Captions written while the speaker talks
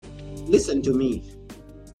Listen to me.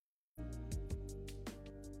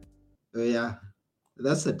 Yeah,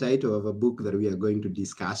 that's the title of a book that we are going to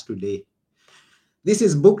discuss today. This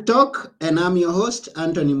is Book Talk, and I'm your host,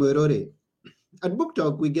 Anthony Morore. At Book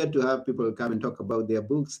Talk, we get to have people come and talk about their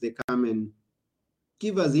books. They come and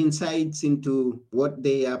give us insights into what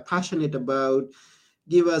they are passionate about,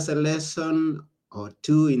 give us a lesson or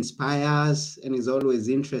two, inspire us, and is always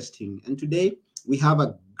interesting. And today, we have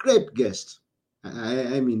a great guest.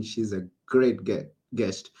 I mean, she's a great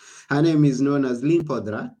guest. Her name is known as Lynne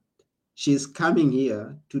Podrat. She's coming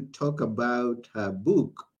here to talk about her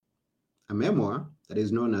book, a memoir that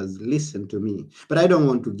is known as Listen to Me. But I don't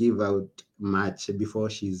want to give out much before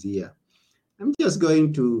she's here. I'm just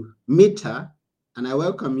going to meet her, and I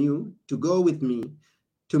welcome you to go with me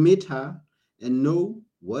to meet her and know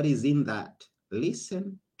what is in that.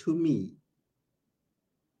 Listen to me.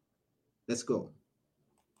 Let's go.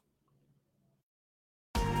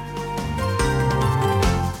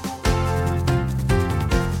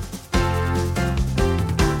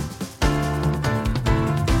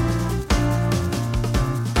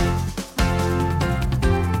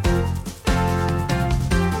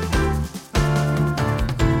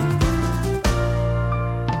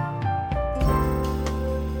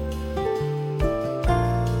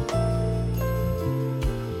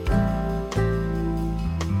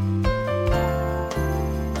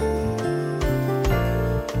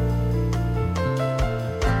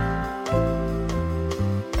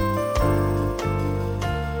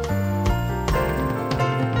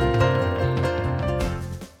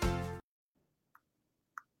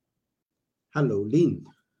 Hello, Lynne.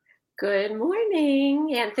 Good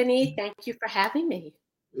morning, Anthony. Thank you for having me.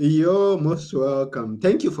 You're most welcome.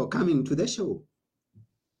 Thank you for coming to the show.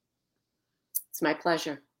 It's my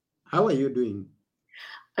pleasure. How are you doing?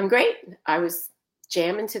 I'm great. I was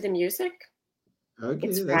jamming to the music. Okay,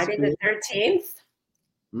 it's that's Friday great. the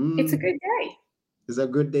 13th. It's a good day. It's a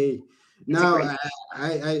good day. Now,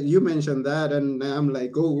 you mentioned that, and I'm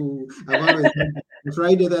like, oh, I've always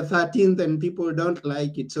Friday the 13th, and people don't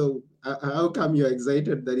like it. So, how come you're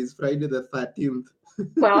excited that it's Friday the 13th?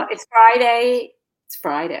 Well, it's Friday. It's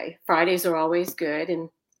Friday. Fridays are always good, and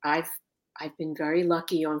I've been very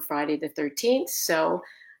lucky on Friday the 13th. So,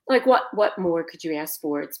 like, what more could you ask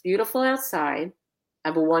for? It's beautiful outside. I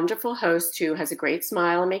have a wonderful host who has a great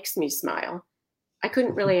smile and makes me smile. I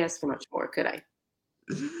couldn't really ask for much more, could I?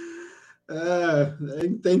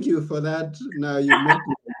 Thank you for that. Now you make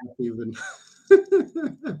me laugh even.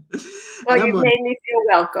 Well, you've made me feel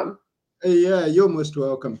welcome. Yeah, you're most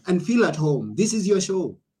welcome. And feel at home. This is your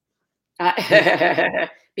show.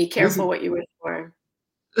 Be careful what you wish for.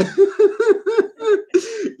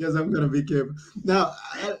 Yes, I'm gonna be careful. Now,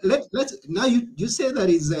 let's. Now you say that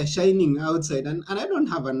it's shining outside, and I don't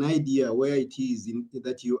have an idea where it is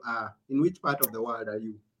that you are. In which part of the world are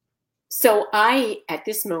you? So at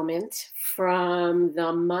this moment, from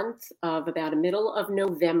the month of about the middle of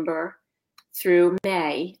November through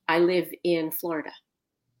May, I live in Florida.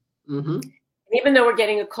 Mm-hmm. Even though we're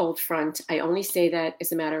getting a cold front, I only say that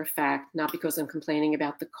as a matter of fact, not because I'm complaining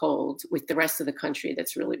about the cold with the rest of the country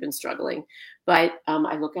that's really been struggling. But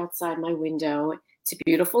I look outside my window. It's a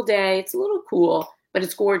beautiful day. It's a little cool, but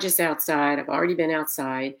it's gorgeous outside. I've already been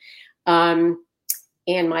outside. And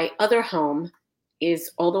my other home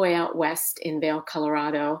is all the way out west in Vail,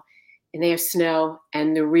 Colorado, and they have snow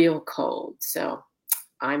and the real cold. So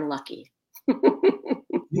I'm lucky.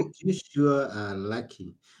 You sure are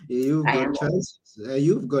lucky. You've got choices.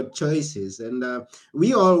 You've got choices, and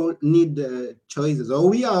we all need choices, or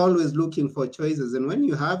we are always looking for choices. And when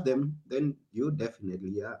you have them, then you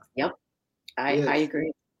definitely are. Yep, I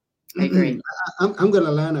agree. I'm going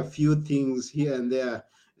to learn a few things here and there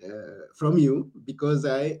from you because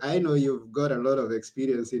I know you've got a lot of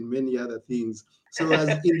experience in many other things. So,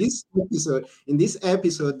 as in this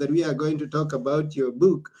episode that we are going to talk about your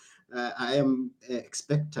book. I am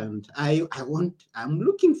expectant. I'm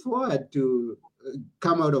looking forward to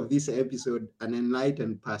come out of this episode an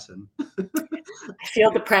enlightened person. I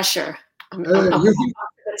feel the pressure. I'm up to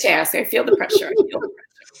the task. I feel the pressure.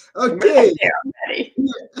 Okay. I'm ready.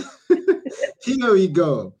 Here we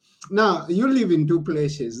go. Now, you live in two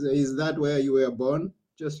places. Is that where you were born?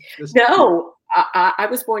 Just No. I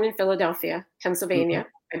was born in Philadelphia, Pennsylvania.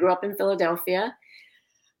 Mm-hmm. I grew up in Philadelphia.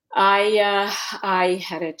 I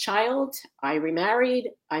had a child. I remarried.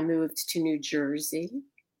 I moved to New Jersey,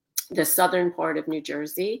 the southern part of New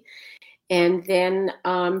Jersey. And then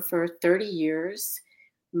for 30 years,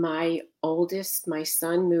 my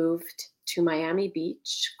son moved to Miami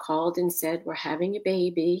Beach, called and said, we're having a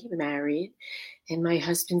baby, married. And my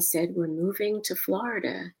husband said, we're moving to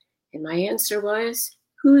Florida. And my answer was,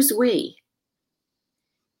 Who's we?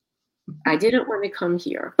 I didn't want to come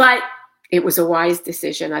here, but it was a wise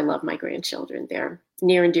decision. I love my grandchildren. They're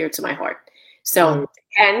near and dear to my heart. So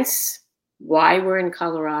hence why we're in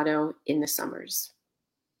Colorado in the summers,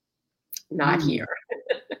 not Mm. here.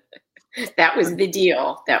 That was the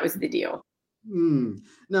deal. That was the deal.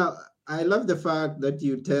 Now, I love the fact that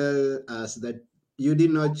you tell us that you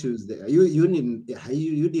did not choose there. You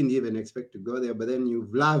didn't even expect to go there, but then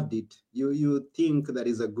you've loved it. You think that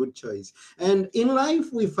is a good choice. And in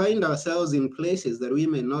life, we find ourselves in places that we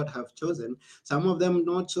may not have chosen. Some of them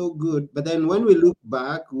not so good, but then when we look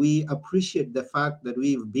back, we appreciate the fact that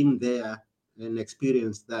we've been there and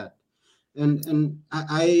experienced that. And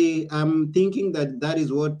I am thinking that that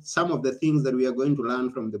is what some of the things that we are going to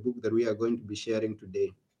learn from the book that we are going to be sharing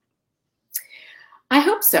today. I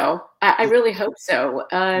hope so. I really hope so.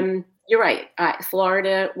 You're right.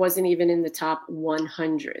 Florida wasn't even in the top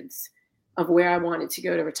 100s of where I wanted to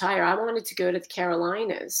go to retire. I wanted to go to the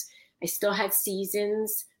Carolinas. I still had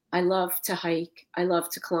seasons. I love to hike. I love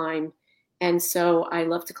to climb. And so I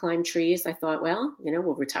love to climb trees. I thought, well,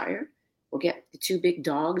 we'll retire. We'll get the 2 big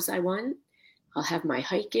dogs I want. I'll have my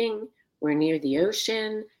hiking. We're near the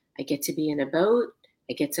ocean. I get to be in a boat.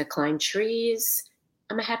 I get to climb trees.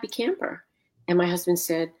 I'm a happy camper. And my husband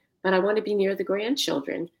said, but I want to be near the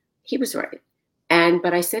grandchildren. He was right.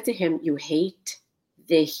 But I said to him, you hate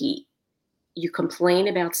the heat. You complain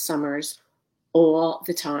about summers all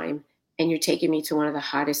the time, and you're taking me to one of the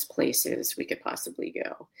hottest places we could possibly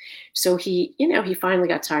go. So he finally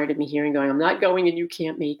got tired of me hearing going, I'm not going and you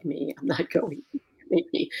can't make me. I'm not going. You can't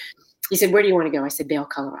make me. He said, where do you want to go? I said, Vail,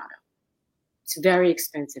 Colorado. It's very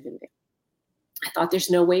expensive in Vail. I thought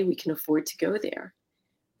there's no way we can afford to go there.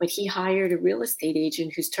 But he hired a real estate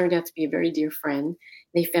agent who's turned out to be a very dear friend.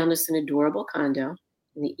 They found us an adorable condo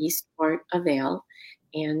in the east part of Vail,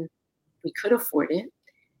 and we could afford it.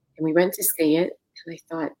 And we went to stay it, and I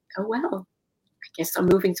thought, oh, well, I guess I'm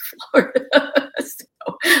moving to Florida. So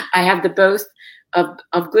I have the both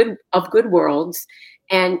of good worlds.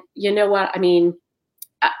 And you know what? I mean,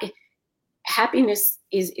 happiness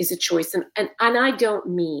is a choice. And I don't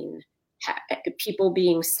mean people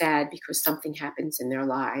being sad because something happens in their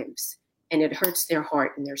lives and it hurts their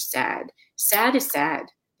heart and they're sad. Sad is sad.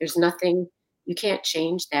 There's nothing, you can't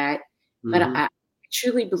change that. Mm-hmm. But I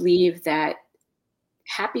truly believe that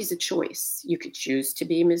happy is a choice. You could choose to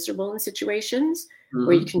be miserable in situations, mm-hmm.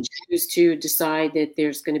 or you can choose to decide that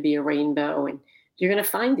there's going to be a rainbow and you're going to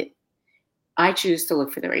find it. I choose to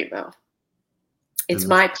look for the rainbow. It's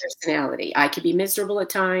my personality. I can be miserable at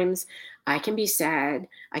times. I can be sad.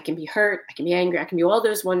 I can be hurt. I can be angry. I can be all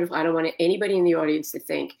those wonderful. I don't want anybody in the audience to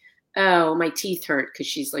think, oh, my teeth hurt because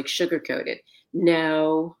she's like sugar coated.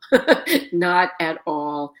 No, not at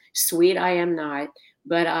all. Sweet, I am not.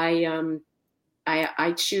 But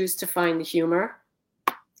I choose to find the humor,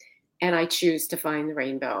 and I choose to find the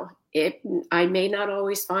rainbow. I may not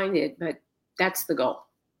always find it, but that's the goal.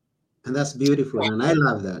 And that's beautiful. And I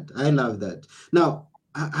love that. I love that. Now,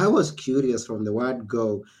 I was curious from the word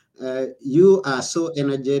go. You are so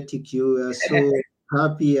energetic. You are so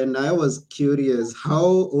happy. And I was curious, how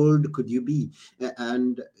old could you be?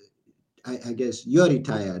 And I guess you're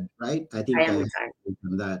retired, right? I think I am retired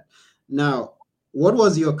on that. Now, what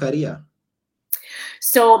was your career?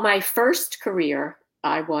 So my first career,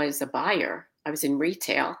 I was a buyer. I was in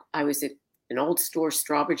retail. I was at an old store,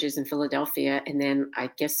 Strawbridge's in Philadelphia. And then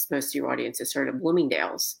I guess most of your audience has heard of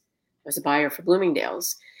Bloomingdale's. I was a buyer for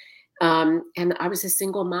Bloomingdale's. And I was a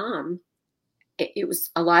single mom. It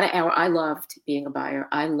was a lot of hours. I loved being a buyer.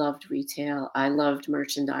 I loved retail. I loved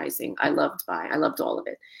merchandising. I loved buying. I loved all of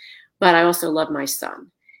it. But I also loved my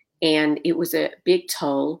son. And it was a big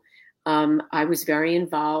toll. I was very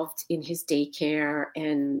involved in his daycare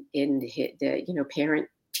and in the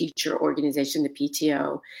parent-teacher organization, the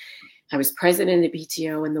PTO. I was president of the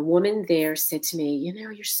PTO, and the woman there said to me,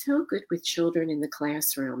 you're so good with children in the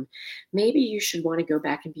classroom. Maybe you should want to go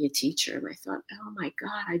back and be a teacher. And I thought, oh my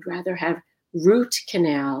God, I'd rather have root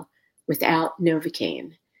canal without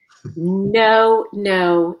Novocaine. No.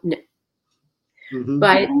 Mm-hmm.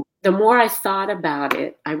 But the more I thought about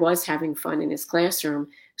it, I was having fun in his classroom.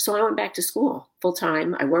 So I went back to school full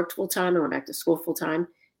time. I worked full time. I went back to school full time.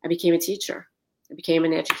 I became a teacher. I became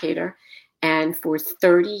an educator. And for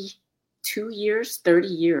 30 years,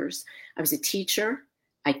 I was a teacher.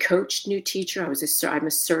 I coached new teacher. I'm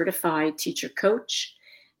a certified teacher coach.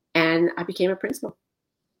 And I became a principal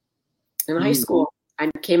in high school. I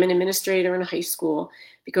became an administrator in high school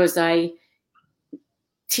because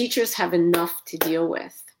teachers have enough to deal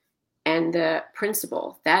with. And the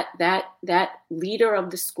principal, that leader of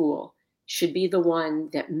the school should be the one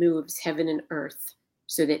that moves heaven and earth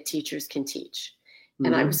so that teachers can teach.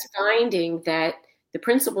 And I Mhm. was finding that the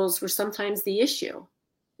principals were sometimes the issue,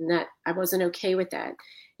 and that I wasn't okay with that.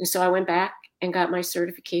 And so I went back and got my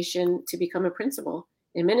certification to become a principal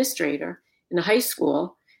administrator in a high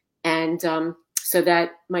school, and so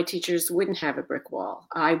that my teachers wouldn't have a brick wall.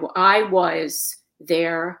 I was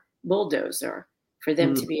their bulldozer for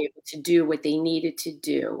them to Mhm. be able to do what they needed to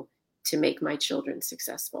do to make my children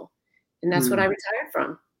successful. And that's what I Mhm. retired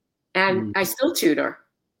from. And Mhm. I still tutor.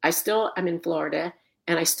 I'm in Florida,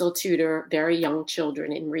 and I still tutor very young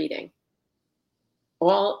children in reading.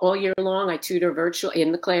 All year long, I tutor virtually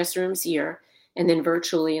in the classrooms here, and then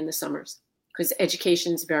virtually in the summers, because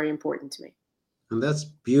education is very important to me. And that's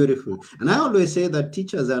beautiful. And I always say that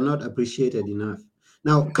teachers are not appreciated enough.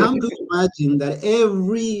 Now, come to imagine that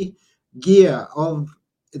every gear of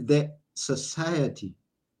the society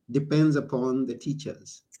depends upon the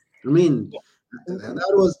teachers. I mean, Mhm.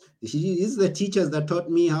 that was it's the teachers that taught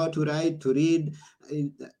me how to write, to read,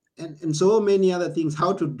 and so many other things,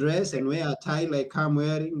 how to dress and wear a tie like I'm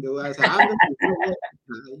wearing. They were saying, I'm going to wear a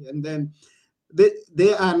tie. And then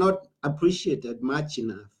they are not appreciated much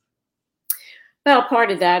enough. Well,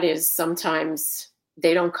 part of that is sometimes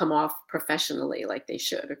they don't come off professionally like they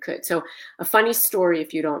should or could. So, a funny story,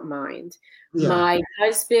 if you don't mind. Yeah. My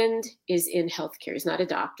husband is in healthcare. He's not a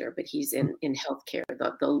doctor, but he's in healthcare,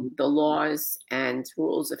 the laws and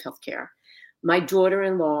rules of healthcare. My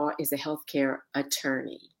daughter-in-law is a healthcare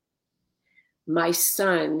attorney. My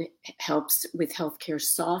son helps with healthcare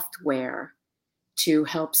software to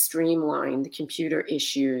help streamline the computer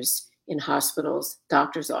issues in hospitals,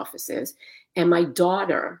 doctors' offices. And my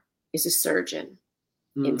daughter is a surgeon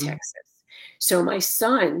in Mhm. Texas. So my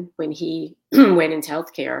son, when he went into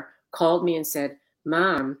healthcare, called me and said,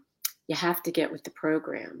 Mom, you have to get with the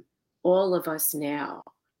program. All of us now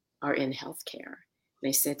are in healthcare. And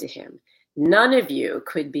I said to him, none of you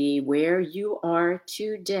could be where you are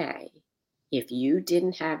today if you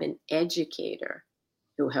didn't have an educator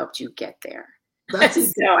who helped you get there. That's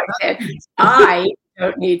it. So I said, That's it. I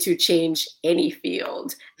don't need to change any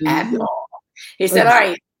field at Yeah, all. He said, all ex-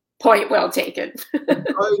 right, point well taken.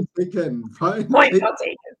 point taken. Point Point taken. well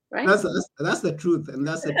taken, right? That's the truth, and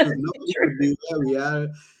that's the truth. Nobody True. could be where we are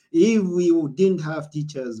if we didn't have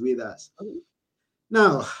teachers with us. Mhm.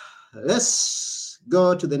 Now, let's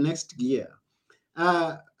go to the next gear.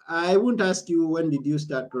 Uh, I won't ask you when did you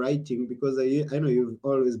start writing because I know you've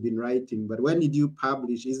always been writing, but when did you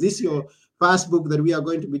publish? Is this your first book that we are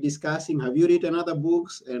going to be discussing? Have you written other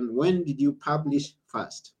books, and when did you publish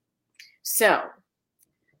first? So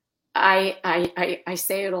I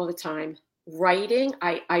say it all the time. Writing,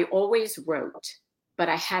 I always wrote, but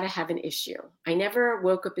I had to have an issue. I never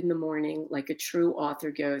woke up in the morning like a true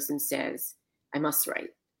author goes and says, I must write.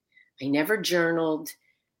 I never journaled.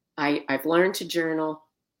 I've learned to journal,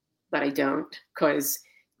 but I don't, because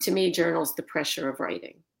to me, journal's the pressure of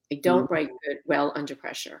writing. I don't write well under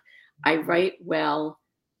pressure. I write well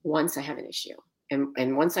once I have an issue.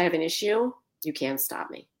 And once I have an issue, you can't stop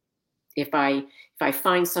me. If I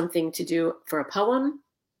find something to do for a poem,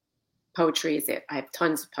 poetry is it. I have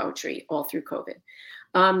tons of poetry all through COVID.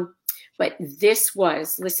 Um, but this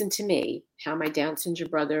was, listen to me, how my Down syndrome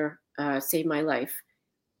brother saved my life,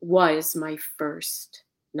 was my first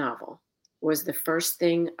novel, was the first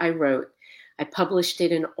thing I wrote. I published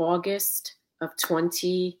it in August of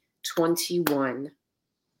 2021.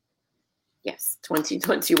 Yes,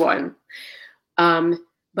 2021.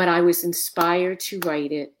 But I was inspired to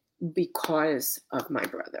write it because of my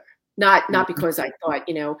brother. Not because I thought,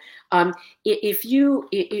 if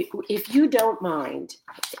you don't mind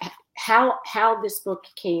how this book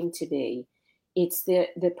came to be, it's the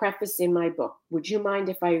preface in my book. Would you mind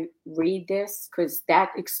if I read this? Because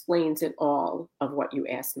that explains it all of what you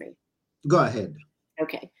asked me. Go ahead.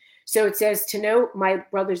 Okay. So it says, to know, my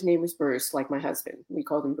brother's name was Bruce, like my husband. We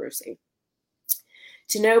called him Brucey.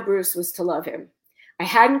 To know Bruce was to love him. I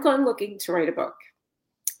hadn't gone looking to write a book.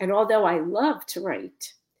 And although I love to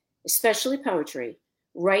write, especially poetry,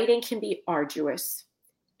 writing can be arduous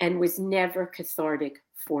and was never cathartic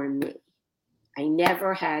for me. I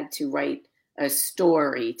never had to write a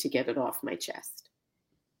story to get it off my chest.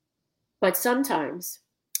 But sometimes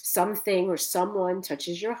something or someone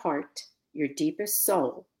touches your heart, your deepest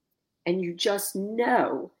soul, and you just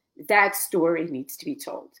know that story needs to be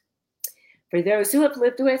told. For those who have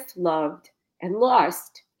lived with, loved, and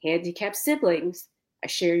lost handicapped siblings, I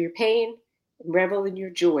share your pain and revel in your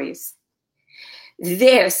joys.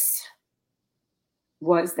 This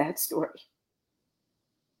was that story.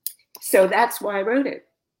 So that's why I wrote it.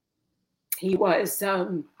 He was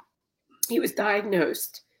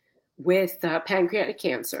diagnosed with pancreatic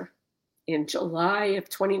cancer in July of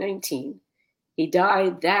 2019. He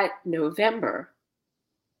died that November.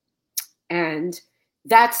 And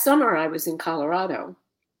that summer I was in Colorado,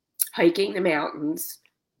 hiking the mountains,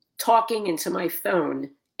 talking into my phone,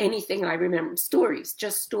 anything I remember, stories,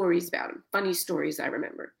 just stories about him, funny stories I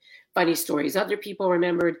remembered, funny stories other people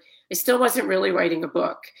remembered. I still wasn't really writing a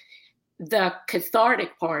book. The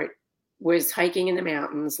cathartic part was hiking in the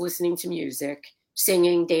mountains, listening to music,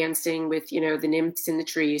 singing, dancing with, the nymphs in the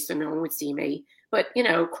trees so no one would see me, but,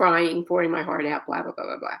 crying, pouring my heart out, blah, blah, blah,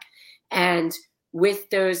 blah, blah. And with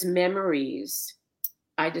those memories,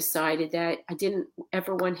 I decided that I didn't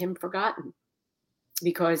ever want him forgotten,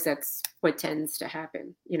 because that's what tends to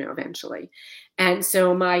happen, eventually. And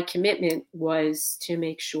so my commitment was to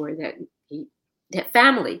make sure that that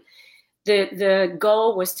family, the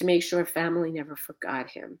goal was to make sure family never forgot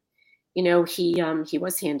him. He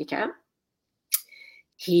was handicapped.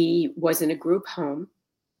 He was in a group home.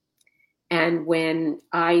 And when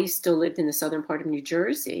I still lived in the southern part of New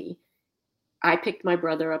Jersey, I picked my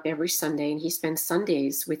brother up every Sunday, and he spent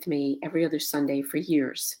Sundays with me every other Sunday for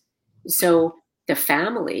years. So the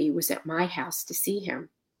family was at my house to see him.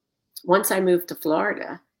 Once I moved to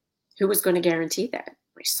Florida, who was going to guarantee that?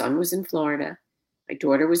 My son was in Florida. My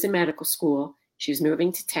daughter was in medical school. She was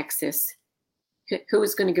moving to Texas. Who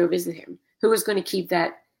was going to go visit him? Who was going to keep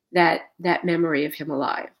that memory of him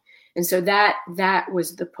alive? And so that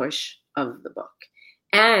was the push of the book.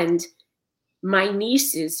 And my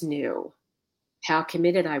nieces knew how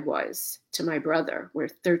committed I was to my brother. We're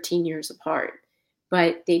 13 years apart,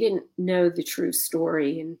 but they didn't know the true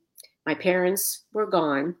story. And my parents were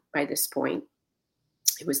gone by this point.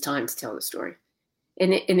 It was time to tell the story.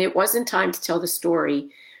 And it wasn't time to tell the story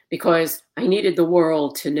because I needed the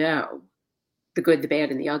world to know the good, the bad,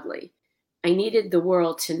 and the ugly. I needed the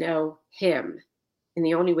world to know him. And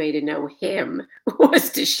the only way to know him was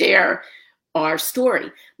to share our story.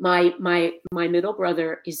 My middle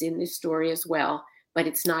brother is in this story as well, but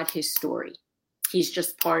it's not his story. He's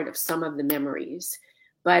just part of some of the memories.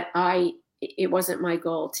 But it wasn't my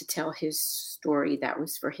goal to tell his story. That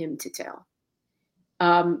was for him to tell.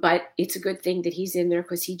 But it's a good thing that he's in there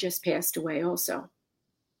because he just passed away also.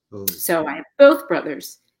 Oh. So I have both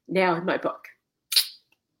brothers now in my book.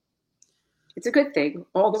 It's a good thing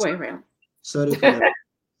all the way around. Sorry for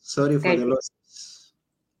the loss.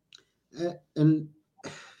 And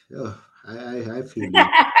I feel you.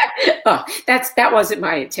 Oh, that wasn't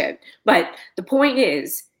my intent. But the point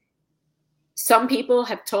is, some people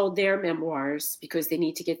have told their memoirs because they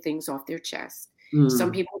need to get things off their chest.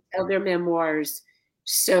 Some people tell their memoirs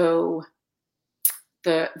so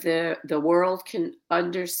the world can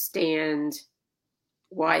understand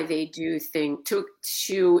why they do things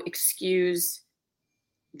to excuse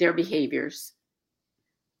their behaviors.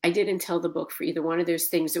 I didn't tell the book for either one of those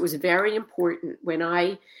things. It was very important when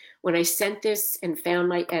I sent this and found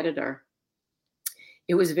my editor.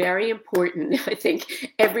 It was very important. I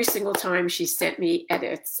think every single time she sent me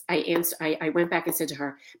edits, I went back and said to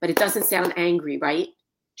her, but it doesn't sound angry, right?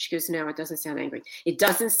 She goes, no, it doesn't sound angry. It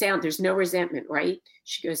doesn't sound, there's no resentment, right?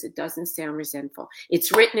 She goes, it doesn't sound resentful.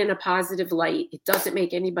 It's written in a positive light. It doesn't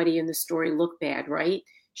make anybody in the story look bad, right?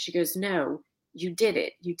 She goes, no, you did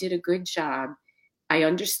it. You did a good job. I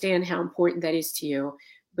understand how important that is to you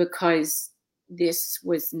because this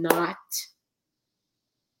was not,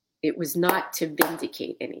 it was not to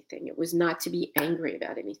vindicate anything. It was not to be angry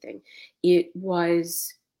about anything. It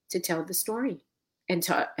was to tell the story and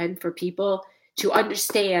for people to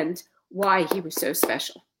understand why he was so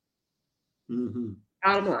special. Mm-hmm.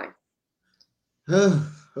 Bottom line. Oh,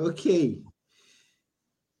 okay.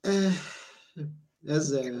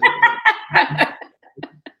 That's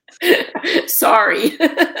Sorry.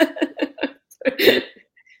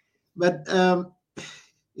 But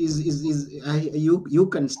you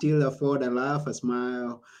can still afford a laugh, a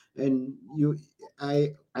smile, and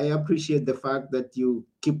I appreciate the fact that you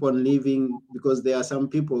keep on living, because there are some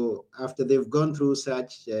people after they've gone through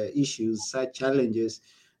such issues, such challenges,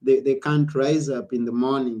 they can't rise up in the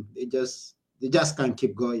morning. They just can't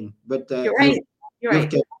keep going. But You're right. you've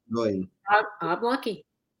kept going. I'm lucky.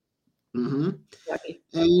 Mm-hmm. Lucky.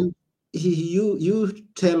 And you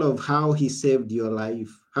tell of how he saved your life.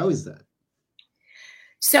 How is that?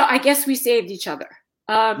 So I guess we saved each other.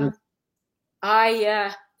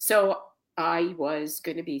 So I was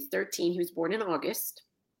going to be 13. He was born in August.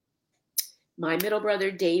 My middle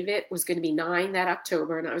brother, David, was going to be 9 that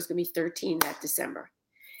October, and I was going to be 13 that December.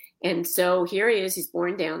 And so here he is. He's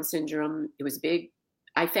born Down syndrome. It was big.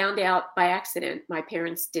 I found out by accident. My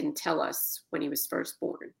parents didn't tell us when he was first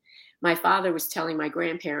born. My father was telling my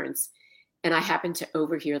grandparents, And I happened to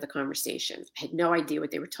overhear the conversation. I had no idea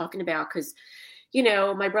what they were talking about because,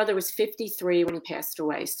 my brother was 53 when he passed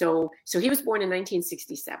away. So he was born in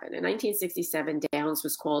 1967. In 1967, Downs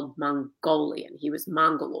was called Mongolian. He was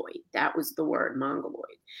Mongoloid. That was the word,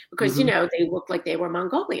 Mongoloid. Because, they looked like they were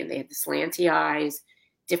Mongolian. They had the slanty eyes,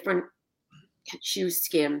 different shoe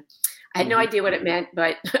skin. I had no idea what it meant,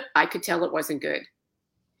 but I could tell it wasn't good.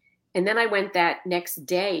 And then I went that next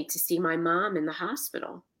day to see my mom in the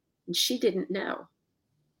hospital, and she didn't know.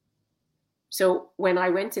 So when I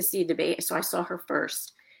went to see the baby, so I saw her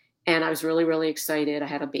first, and I was really, really excited. I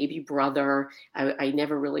had a baby brother. I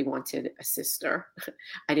never really wanted a sister.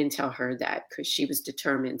 I didn't tell her that because she was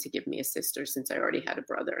determined to give me a sister since I already had a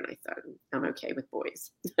brother, and I thought, I'm okay with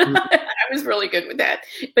boys. I was really good with that.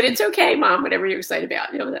 But it's okay, Mom, whatever you're excited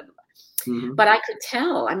about. That. But I could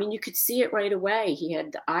tell. I mean, you could see it right away. He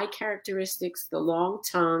had the eye characteristics, the long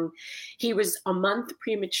tongue. He was a month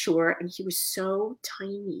premature, and he was so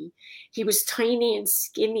tiny. He was tiny and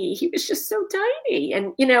skinny. He was just so tiny.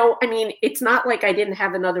 And, it's not like I didn't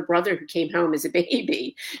have another brother who came home as a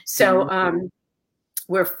baby. So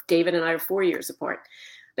David and I are 4 years apart.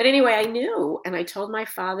 But anyway, I knew, and I told my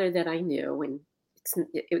father that I knew, and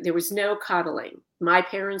there was no coddling. My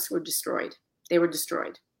parents were destroyed. They were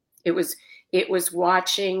destroyed. It was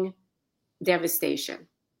watching devastation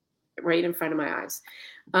right in front of my eyes.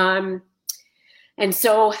 And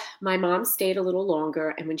so my mom stayed a little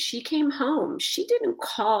longer. And when she came home, she didn't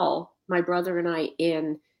call my brother and I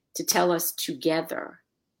in to tell us together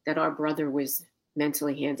that our brother was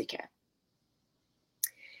mentally handicapped.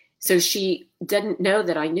 So she didn't know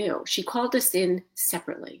that I knew. She called us in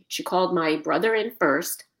separately. She called my brother in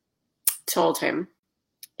first, told him,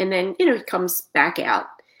 and then, he comes back out.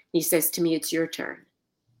 He says to me, it's your turn.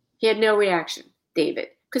 He had no reaction, David,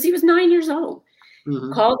 because he was 9 years old.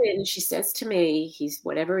 Called in, and she says to me, he's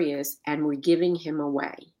whatever he is, and we're giving him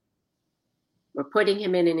away. We're putting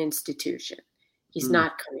him in an institution. He's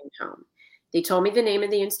not coming home. They told me the name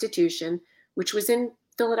of the institution, which was in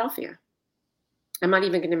Philadelphia. I'm not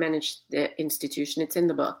even going to manage the institution. It's in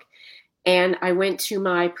the book. And I went to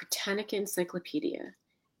my Britannica Encyclopedia.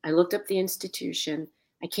 I looked up the institution.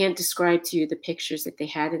 I can't describe to you the pictures that they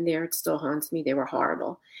had in there. It still haunts me. They were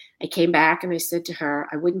horrible. I came back and I said to her,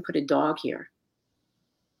 I wouldn't put a dog here.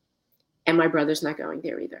 And my brother's not going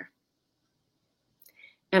there either.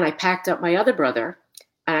 And I packed up my other brother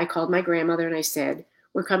and I called my grandmother and I said,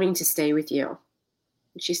 we're coming to stay with you.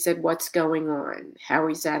 And she said, what's going on? How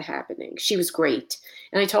is that happening? She was great.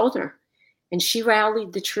 And I told her. And she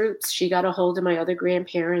rallied the troops. She got a hold of my other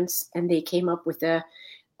grandparents and they came up with a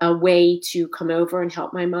way to come over and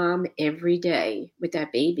help my mom every day with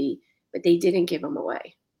that baby, but they didn't give him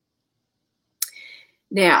away.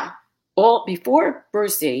 Now, before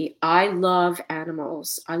Brucey, I love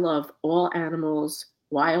animals. I love all animals,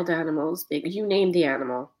 wild animals, big, you name the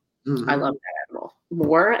animal. I love that animal.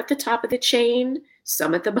 More at the top of the chain,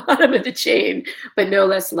 some at the bottom of the chain, but no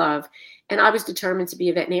less love. And I was determined to be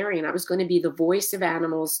a veterinarian. I was going to be the voice of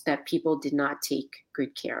animals that people did not take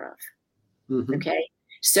good care of. Okay.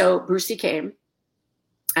 So Brucey came.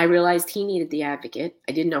 I realized he needed the advocate.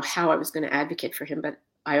 I didn't know how I was going to advocate for him, but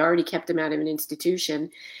I already kept him out of an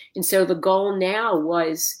institution. And so the goal now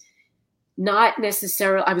was not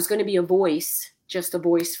necessarily, I was going to be a voice, just a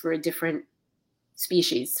voice for a different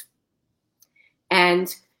species.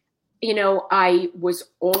 And, I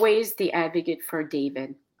was always the advocate for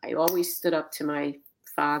David. I always stood up to my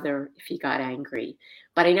father if he got angry,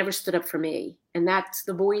 but I never stood up for me. And that's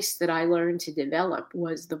the voice that I learned to develop,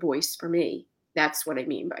 was the voice for me. That's what I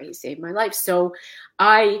mean by he saved my life. So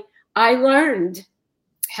I learned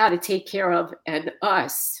how to take care of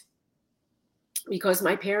us because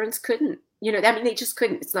my parents couldn't, they just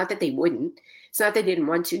couldn't. It's not that they wouldn't. It's not that they didn't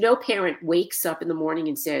want to. No parent wakes up in the morning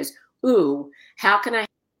and says, ooh, how can I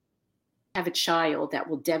have a child that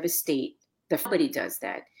will devastate nobody does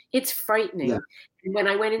that. It's frightening. Yeah. And when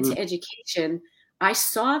I went into education, I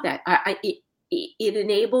saw that. It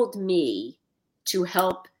enabled me to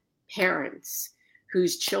help parents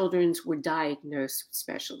whose children were diagnosed with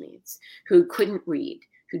special needs, who couldn't read,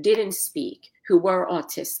 who didn't speak, who were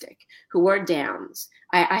autistic, who were Downs.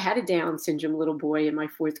 I had a Down syndrome little boy in my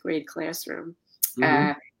 4th grade classroom.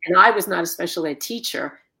 And I was not a special ed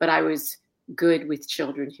teacher, but I was good with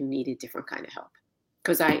children who needed different kind of help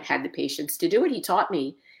because I had the patience to do it. He taught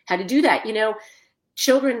me how to do that.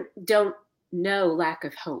 Children don't know lack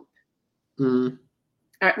of hope. We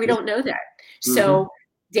don't know that. So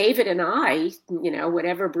David and I,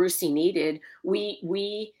 whatever Brucey needed,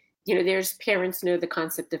 we there's parents know the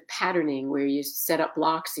concept of patterning where you set up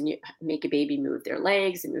blocks and you make a baby move their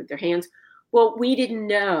legs and move their hands. Well, we didn't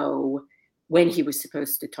know when he was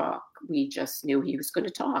supposed to talk. We just knew he was going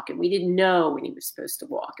to talk, and we didn't know when he was supposed to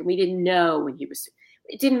walk, and we didn't know when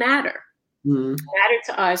it didn't matter. Mm. It mattered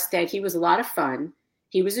to us that he was a lot of fun.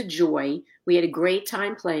 He was a joy. We had a great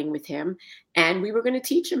time playing with him, and we were going to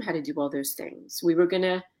teach him how to do all those things.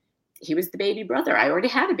 He was the baby brother. I already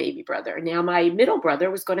had a baby brother. Now my middle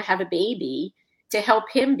brother was going to have a baby to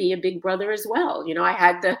help him be a big brother as well. I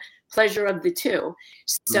had the pleasure of the two.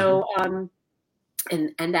 So,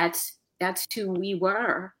 and that's who we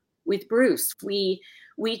were with Bruce. We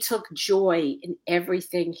took joy in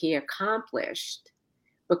everything he accomplished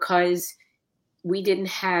because we didn't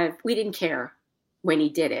care when he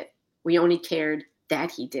did it. We only cared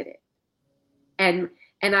that he did it. And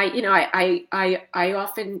I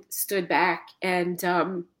often stood back and,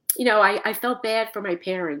 I felt bad for my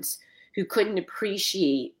parents who couldn't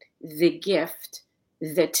appreciate the gift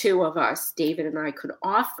the two of us, David and I, could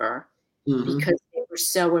offer because they were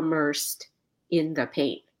so immersed in the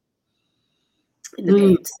pain.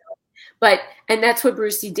 So, and that's what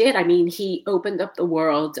Brucey did. I mean, he opened up the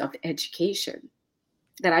world of education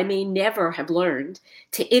that I may never have learned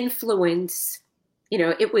to influence.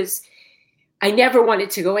 I never wanted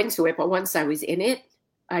to go into it, but once I was in it,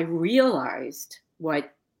 I realized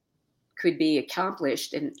what could be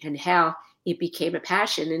accomplished and how it became a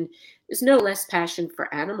passion. And there's no less passion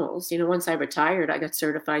for animals. Once I retired, I got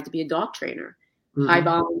certified to be a dog trainer. I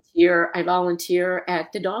volunteer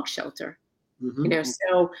at the dog shelter.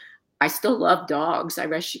 So I still love dogs. I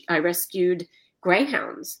rescued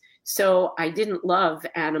greyhounds. So I didn't love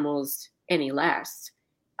animals any less.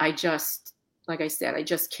 Like I said, I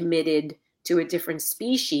just committed to a different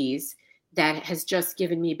species that has just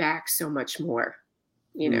given me back so much more.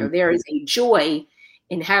 There is a joy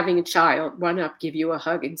in having a child run up, give you a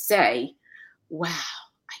hug and say, wow,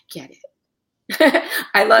 I get it.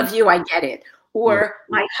 I love you. I get it. Or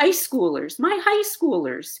my high schoolers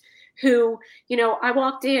who, I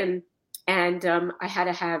walked in and I had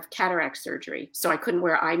to have cataract surgery. So I couldn't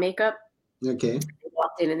wear eye makeup. Okay. I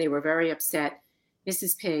walked in and they were very upset.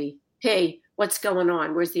 Mrs. P, what's going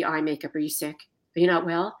on? Where's the eye makeup? Are you sick? Are you not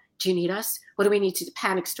well? Do you need us? What do we need to do?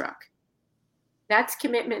 Panic struck. That's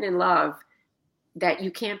commitment and love that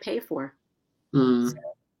you can't pay for. So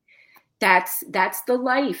that's the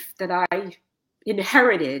life that I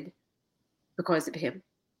inherited because of him.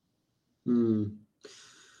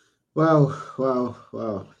 Wow.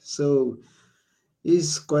 So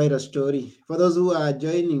it's quite a story. For those who are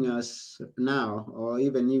joining us now, or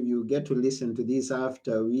even if you get to listen to this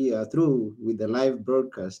after we are through with the live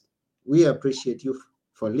broadcast, we appreciate you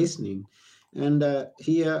for listening. And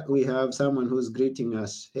here we have someone who's greeting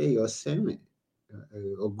us. Hey, Oseme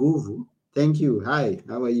Oguvu. Thank you. Hi,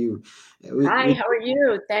 how are you? Hi, how are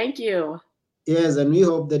you? Thank you. Yes, and we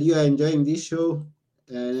hope that you are enjoying this show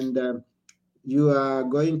and you are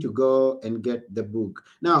going to go and get the book.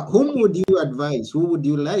 Now, whom would you advise? Who would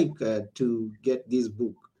you like to get this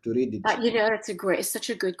book, to read it? It's such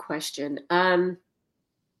a good question. Some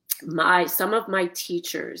of my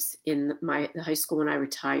teachers in the high school when I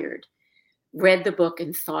retired read the book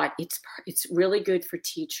and thought it's really good for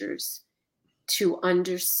teachers to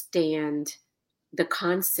understand the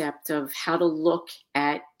concept of how to look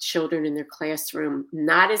at children in their classroom,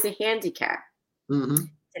 not as a handicap, to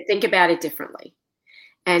think about it differently.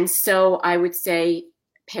 And so I would say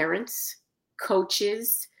parents,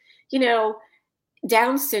 coaches,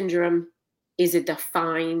 Down syndrome is a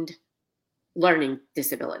defined learning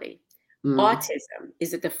disability. Autism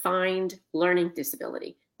is a defined learning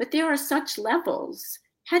disability. But there are such levels.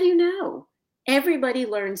 How do you know? Everybody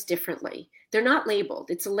learns differently. They're not labeled.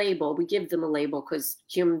 It's a label. We give them a label because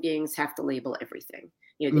human beings have to label everything.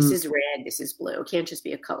 This is red, this is blue. It can't just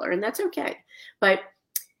be a color, and that's okay. But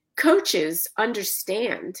coaches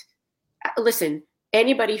understand. Listen,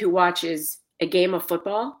 anybody who watches a game of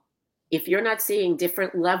football, if you're not seeing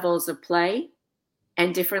different levels of play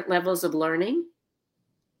and different levels of learning,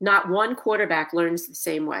 not one quarterback learns the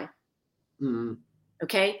same way.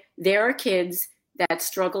 Okay? There are kids that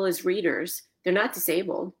struggle as readers. They're not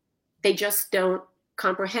disabled. They just don't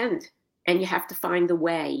comprehend. And you have to find the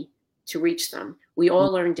way to reach them. We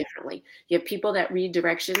all learn differently. You have people that read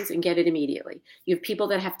directions and get it immediately. You have people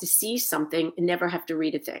that have to see something and never have to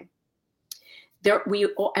read a thing.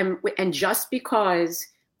 And just because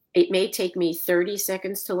it may take me 30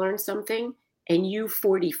 seconds to learn something and you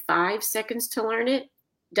 45 seconds to learn it,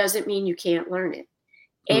 doesn't mean you can't learn it.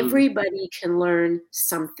 Everybody can learn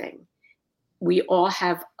something. We all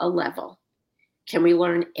have a level. Can we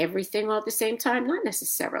learn everything all at the same time? Not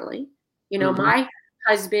necessarily. My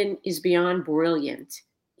husband is beyond brilliant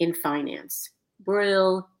in finance,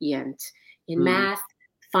 brilliant in math,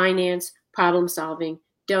 finance, problem solving.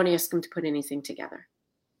 Don't ask him to put anything together.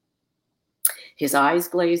 His eyes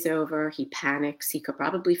glaze over. He panics. He could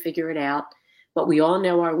probably figure it out. But we all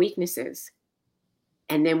know our weaknesses.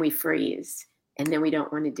 And then we freeze. And then we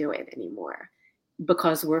don't want to do it anymore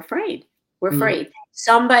because we're afraid. We're afraid.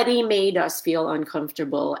 Somebody made us feel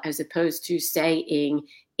uncomfortable as opposed to saying,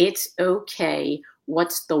 it's okay.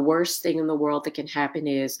 What's the worst thing in the world that can happen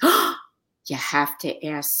is you have to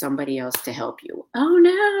ask somebody else to help you. Oh,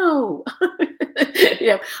 no.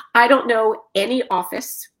 I don't know any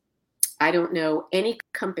office. I don't know any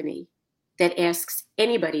company that asks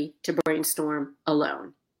anybody to brainstorm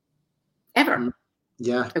alone. Ever.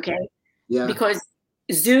 Yeah. Okay? Yeah. Because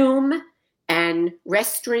Zoom and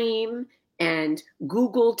Restream and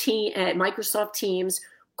Google Team and Microsoft Teams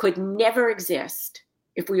could never exist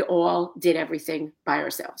if we all did everything by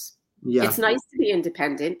ourselves. Yeah. It's nice to be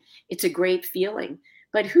independent. It's a great feeling.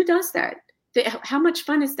 But who does that? How much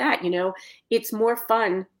fun is that? It's more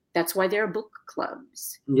fun. That's why there are book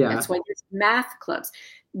clubs. Yeah. That's why there's math clubs.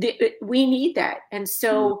 We need that. And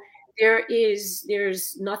so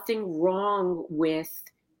there's nothing wrong with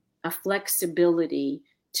a flexibility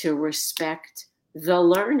to respect the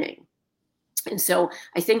learning. And so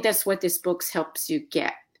I think that's what this book helps you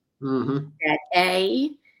get. Mm-hmm. That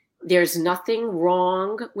there's nothing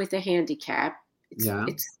wrong with a handicap.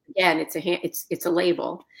 It's a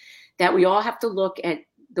label that we all have to look at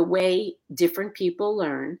the way different people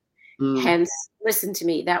learn. Hence, listen to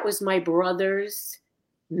me. That was my brother's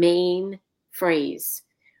main phrase.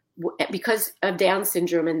 Because of Down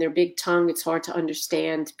syndrome and their big tongue, it's hard to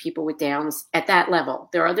understand people with Downs at that level.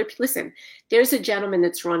 There are listen, there's a gentleman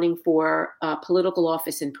that's running for a political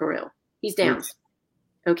office in Peru. He's Downs.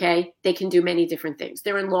 Okay. They can do many different things.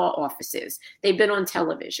 They're in law offices. They've been on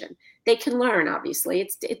television. They can learn, obviously.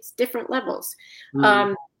 It's different levels.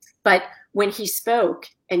 But when he spoke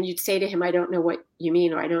and you'd say to him, I don't know what you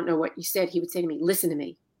mean, or I don't know what you said, he would say to me, listen to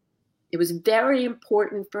me. It was very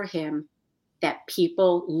important for him that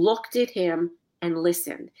people looked at him and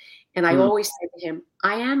listened. And I always said to him,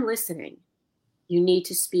 I am listening. You need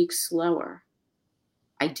to speak slower.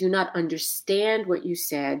 I do not understand what you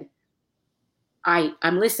said.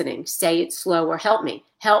 I'm listening. Say it slower. Help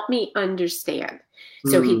me understand.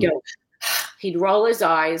 So he'd roll his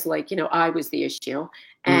eyes like, I was the issue.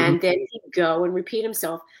 And then he'd go and repeat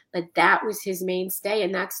himself. But that was his mainstay.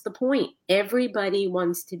 And that's the point. Everybody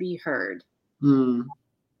wants to be heard.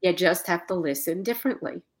 You just have to listen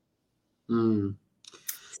differently.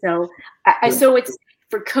 So it's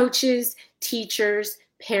for coaches, teachers,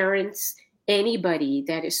 parents, anybody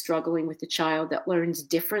that is struggling with a child that learns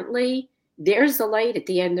differently. There's a light at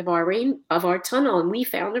the end of our tunnel, and we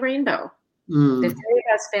found a rainbow. The three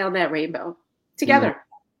of us found that rainbow together.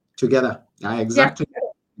 Together, exactly.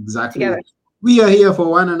 Together. We are here for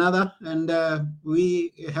one another, and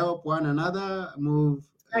we help one another move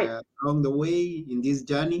along the way in this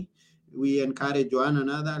journey. We encourage one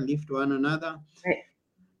another, lift one another,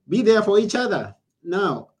 be there for each other.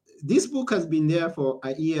 Now, this book has been there for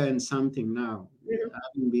a year and something now,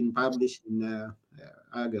 having been published in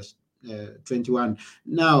August 21.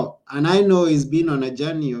 Now, and I know it's been on a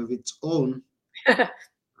journey of its own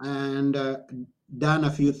and done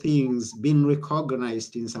a few things, been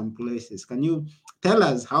recognized in some places. Can you tell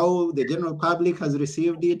us how the general public has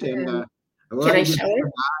received it and what can I show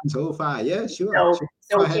it so far? Yeah, sure.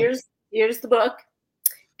 So here's the book,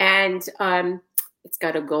 and it's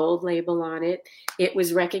got a gold label on it. It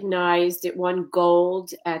was recognized. It won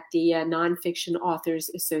gold at the Nonfiction Authors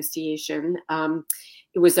Association.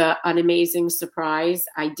 It was an amazing surprise.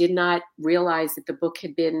 I did not realize that the book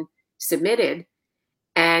had been submitted,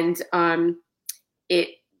 and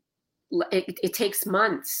it takes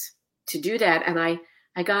months to do that. And I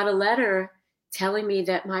got a letter telling me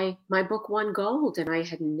that my book won gold, and I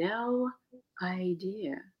had no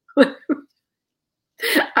idea.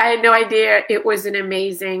 I had no idea. It was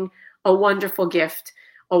a wonderful gift,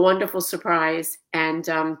 a wonderful surprise. And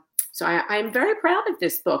so I'm very proud of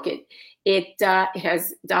this book. It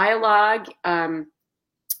has dialogue.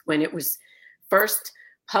 When it was first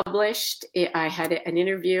published, I had an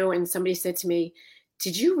interview, and somebody said to me,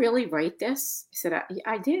 did you really write this? I said,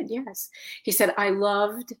 I did, yes. He said, I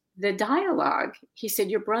loved the dialogue. He said,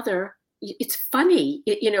 your brother, it's funny.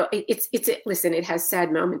 Listen, it has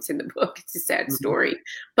sad moments in the book. It's a sad story,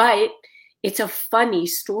 but it's a funny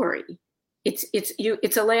story.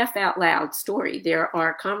 It's a laugh out loud story. There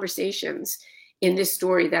are conversations in this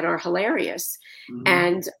story that are hilarious.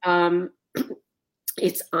 And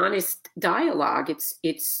it's honest dialogue.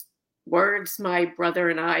 It's words my brother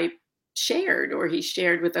and I shared, or he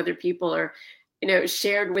shared with other people, or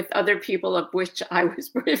shared with other people of which I was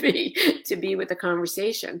privy to be with the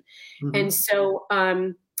conversation. Mm-hmm. And so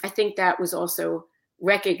I think that was also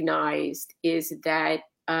recognized, is that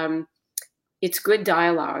it's good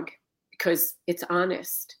dialogue because it's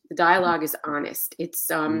honest. The dialogue is honest. It's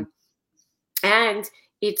and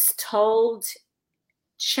it's told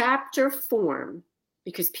chapter form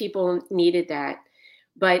because people needed that,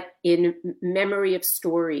 but in memory of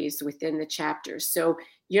stories within the chapters. So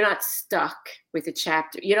you're not stuck with a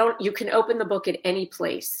chapter. You can open the book at any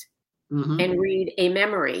place and read a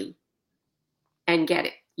memory and get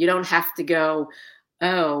it. You don't have to go,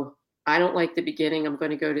 oh, I don't like the beginning. I'm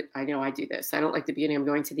going to go to, I know I do this. I don't like the beginning. I'm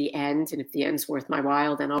going to the end. And if the end's worth my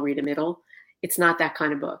while, then I'll read a middle. It's not that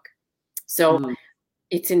kind of book. So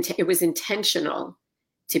it was intentional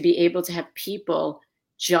to be able to have people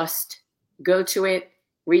just go to it,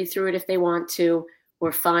 read through it if they want to,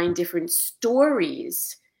 or find different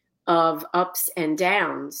stories of ups and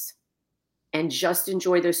downs and just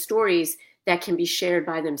enjoy those stories that can be shared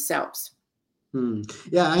by themselves.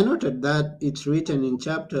 Yeah, I noted that it's written in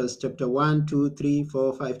chapters, chapter 1, 2, 3,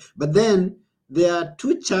 4, 5. But then there are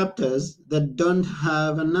 2 chapters that don't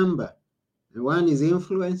have a number. One is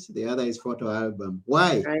influence, the other is photo album.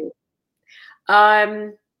 Why?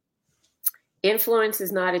 Right. Influence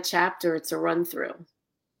is not a chapter, it's a run through.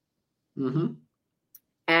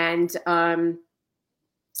 And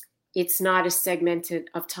it's not a segmented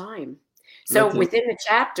of time. So within the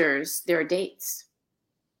chapters, there are dates.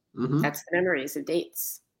 That's the memories of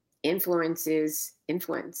dates. Influence is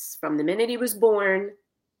influence from the minute he was born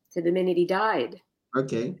to the minute he died.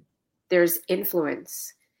 Okay. There's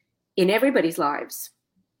influence in everybody's lives,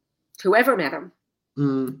 whoever met him.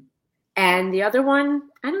 And the other one,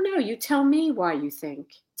 I don't know, you tell me why you think.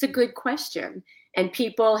 It's a good question. And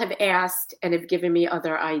people have asked and have given me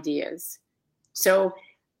other ideas. So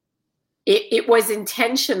it was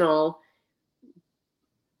intentional,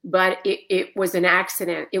 but it was an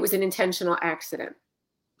accident. It was an intentional accident.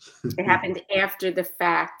 It happened after the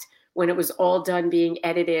fact, when it was all done being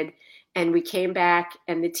edited. And we came back,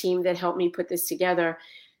 and the team that helped me put this together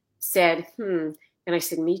said, And I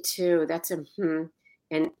said, me too. That's a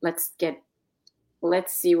And let's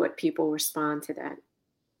see what people respond to that.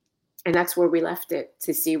 And that's where we left it,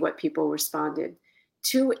 to see what people responded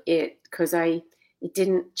to it, because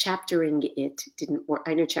chaptering it didn't work.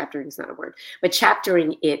 I know chaptering is not a word, but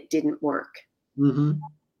chaptering it didn't work.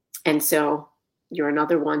 And so you're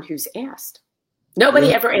another one who's asked.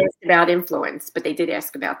 Nobody ever asked about influence, but they did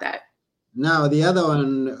ask about that. Now, the other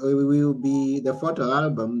one will be the photo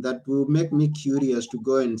album. That will make me curious to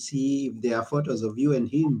go and see if there are photos of you and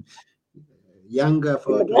him, younger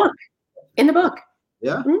photos. In the book.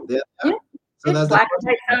 Yeah? Yeah. So that's black and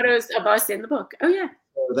white photos of us in the book. Oh, yeah.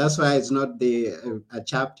 So that's why it's not a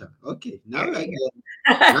chapter. Okay, now I get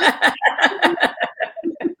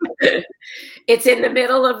it. It's in the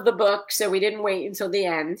middle of the book, so we didn't wait until the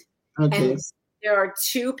end. Okay. And there are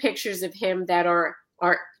 2 pictures of him that are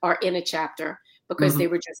in a chapter because they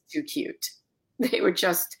were just too cute. They were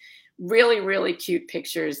just really, really cute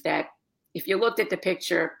pictures that if you looked at the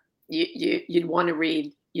picture, you'd want to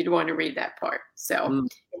read. You'd want to read that part. So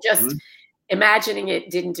just imagining it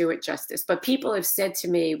didn't do it justice. But people have said to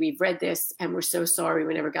me, we've read this and we're so sorry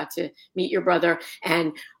we never got to meet your brother.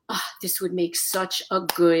 And this would make such a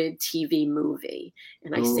good TV movie.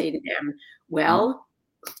 And I say to them, well,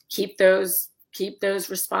 keep those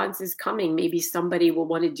responses coming. Maybe somebody will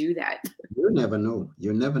want to do that. You never know.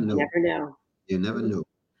 You never know. You never know. You never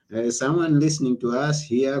know. Someone listening to us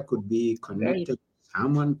here could be connected. Right.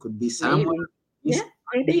 Someone could be someone. Yeah,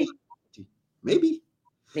 maybe.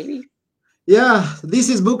 Yeah, this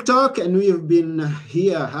is Book Talk, and we've been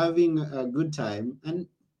here having a good time. And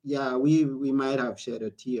yeah, we might have shed a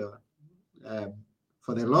tear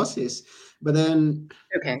for the losses, but then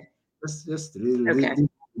just a little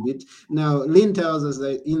bit. Now, Lynne tells us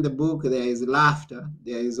that in the book there is laughter,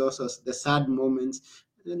 there is also the sad moments,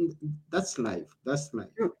 and that's life. That's life.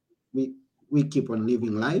 We keep on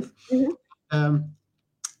living life.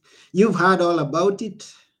 You've heard all about it.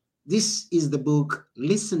 This is the book,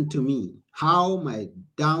 Listen to Me, How My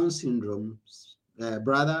Down Syndrome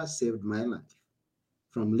Brother Saved My Life,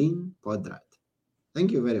 from Lynne Podrat.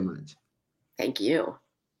 Thank you very much. Thank you.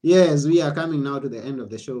 Yes, we are coming now to the end of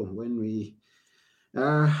the show when we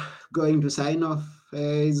are going to sign off.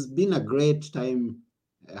 It's been a great time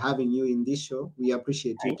having you in this show. We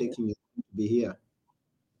appreciate you taking the time to be here.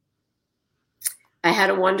 I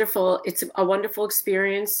had it's a wonderful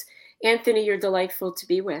experience. Anthony, you're delightful to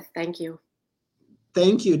be with. Thank you.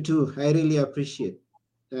 Thank you too. I really appreciate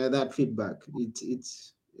that feedback.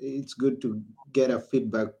 it's good to get a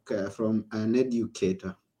feedback from an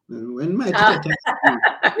educator. When my teacher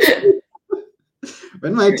tells me,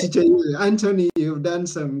 when my teacher, Anthony, you've done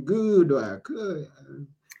some good work.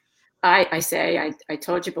 I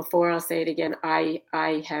told you before, I'll say it again. I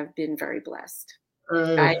have been very blessed.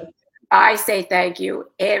 Uh, I say thank you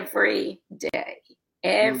every day,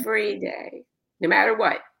 no matter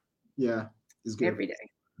what. yeah, it's good. Every day.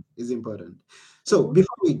 It's important. So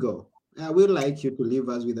before we go, I would like you to leave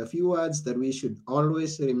us with a few words that we should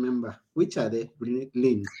always remember. Which are they,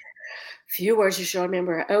 Lynn? Few words you should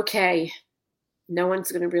remember. Okay, no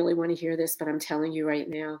one's going to really want to hear this, but I'm telling you right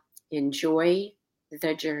now, enjoy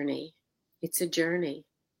the journey. It's a journey.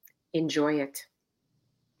 Enjoy it.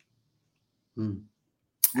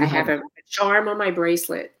 I have a charm on my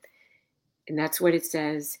bracelet, and that's what it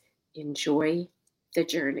says. Enjoy the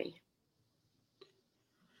journey.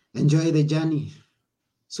 Enjoy the journey.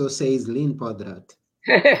 So says Lynne Podrat.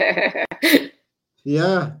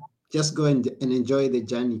 Yeah, just go and enjoy the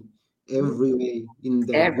journey every way.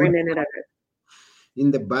 Every minute of it.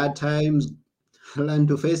 In the bad times, learn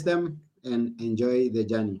to face them and enjoy the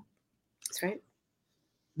journey. That's right.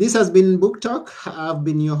 This has been Book Talk. I've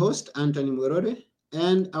been your host, Anthony Morore.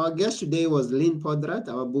 And our guest today was Lynne Podrat.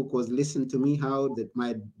 Our book was Listen to Me, How That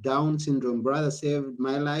My Down Syndrome Brother Saved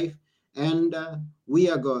My Life. And we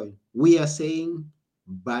are going. We are saying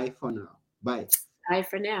bye for now. Bye. Bye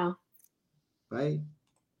for now. Bye.